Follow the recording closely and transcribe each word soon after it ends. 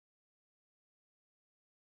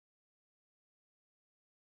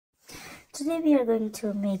Today we are going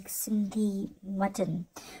to make Sindhi mutton.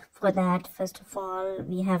 For that, first of all,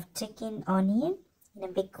 we have chicken, onion in a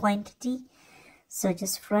big quantity. So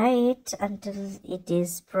just fry it until it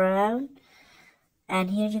is brown.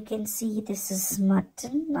 And here you can see this is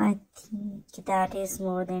mutton. I think that is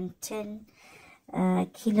more than 10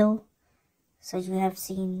 kilo. So you have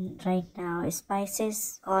seen right now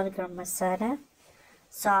spices, all garam masala,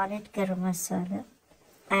 solid garam masala.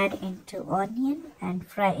 Add into onion and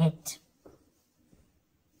fry it.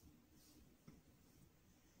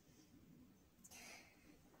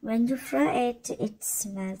 When you fry it, it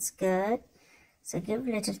smells good. So give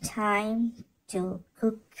a little time to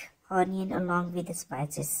cook onion along with the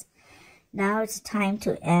spices. Now it's time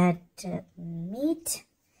to add meat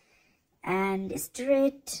and stir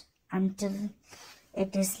it until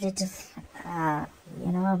it is little,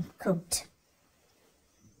 cooked.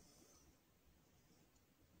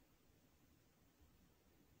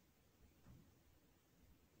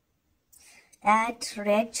 Add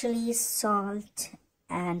red chili, salt,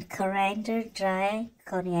 and dry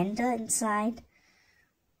coriander inside.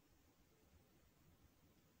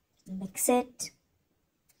 Mix it.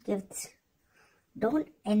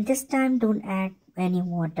 And this time don't add any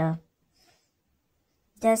water.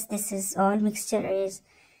 Just this is all mixture is.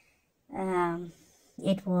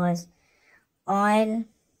 It was oil,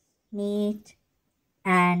 meat,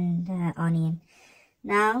 and onion.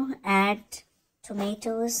 Now add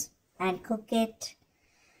tomatoes and cook it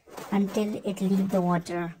until it leaves the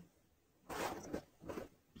water.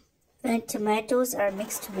 When tomatoes are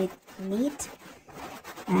mixed with meat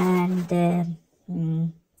and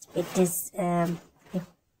it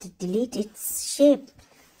delete its shape,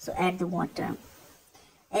 so add the water.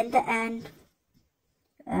 In the end,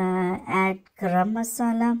 add garam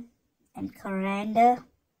masala and coriander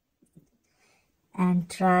and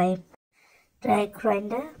dry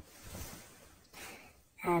coriander.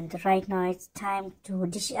 And right now it's time to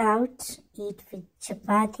dish out, eat with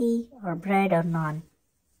chapati or bread or naan.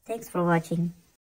 Thanks for watching.